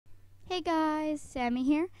Hey guys, Sammy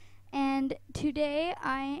here, and today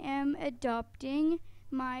I am adopting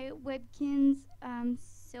my Webkinz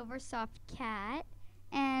SilverSoft cat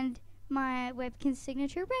and my Webkinz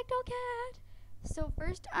signature Ragdoll cat. So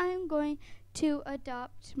first I'm going to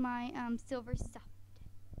adopt my SilverSoft.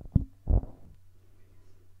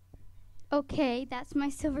 Okay, that's my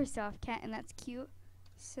SilverSoft cat and that's cute.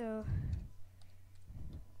 So,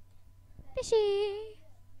 Fishy!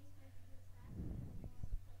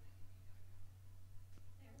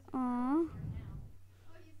 Aww.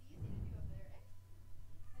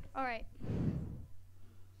 Alright.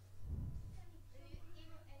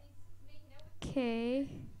 Okay.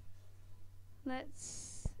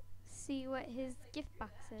 Let's see what his gift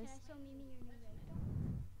box is.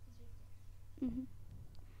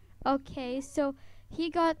 Okay, so he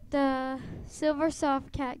got the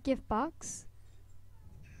SilverSoft cat gift box.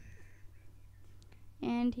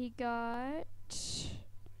 And he got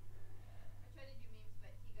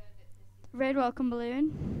red welcome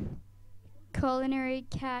balloon, culinary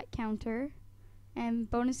cat counter, and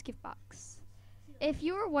bonus gift box. If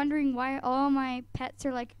you were wondering why all my pets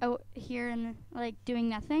are like out here and like doing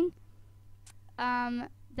nothing,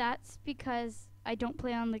 that's because I don't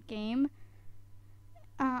play on the game.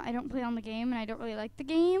 I don't play on the game and I don't really like the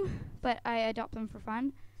game, but I adopt them for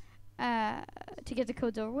fun, to get the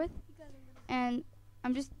codes over with. And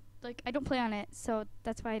I'm just like, I don't play on it, so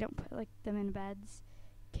that's why I don't put like them in beds.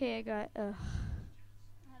 Okay, I got I have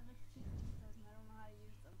like 50 of them. I don't know how to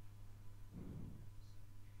use them.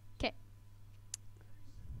 Okay.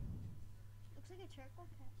 Looks like a charcoal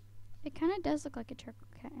cat. It kind of does look like a charcoal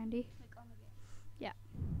cat, Andy. Like on the game. Yeah.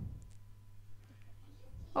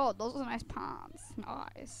 Oh, those are nice palms.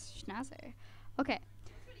 Nice. Schnazzy. Okay.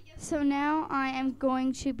 So now I am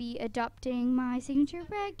going to be adopting my signature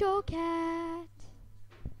ragdoll cat.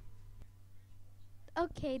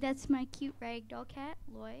 Okay, that's my cute ragdoll cat,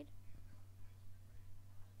 Lloyd.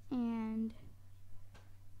 And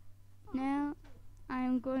now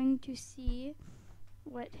I'm going to see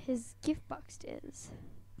what his gift box is.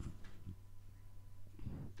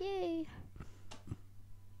 Yay!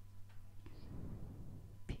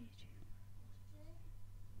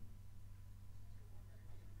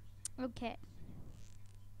 Okay.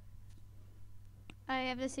 I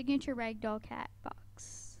have the signature ragdoll cat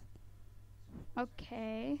box.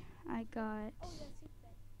 Okay, I got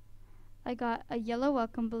a yellow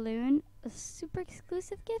welcome balloon, a super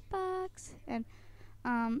exclusive gift box, and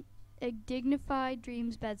a dignified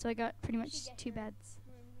dreams bed. So I got pretty much 2 beds.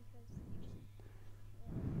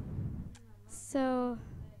 So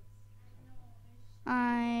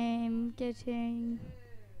I'm getting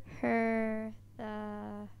her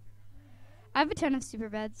the. I have a ton of super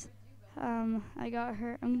beds. I got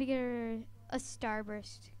her. I'm gonna get her a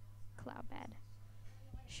starburst cloud bed.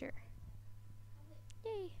 Sure.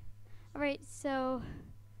 Yay. Alright, so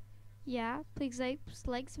yeah, please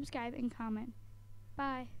like, subscribe, and comment.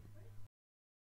 Bye.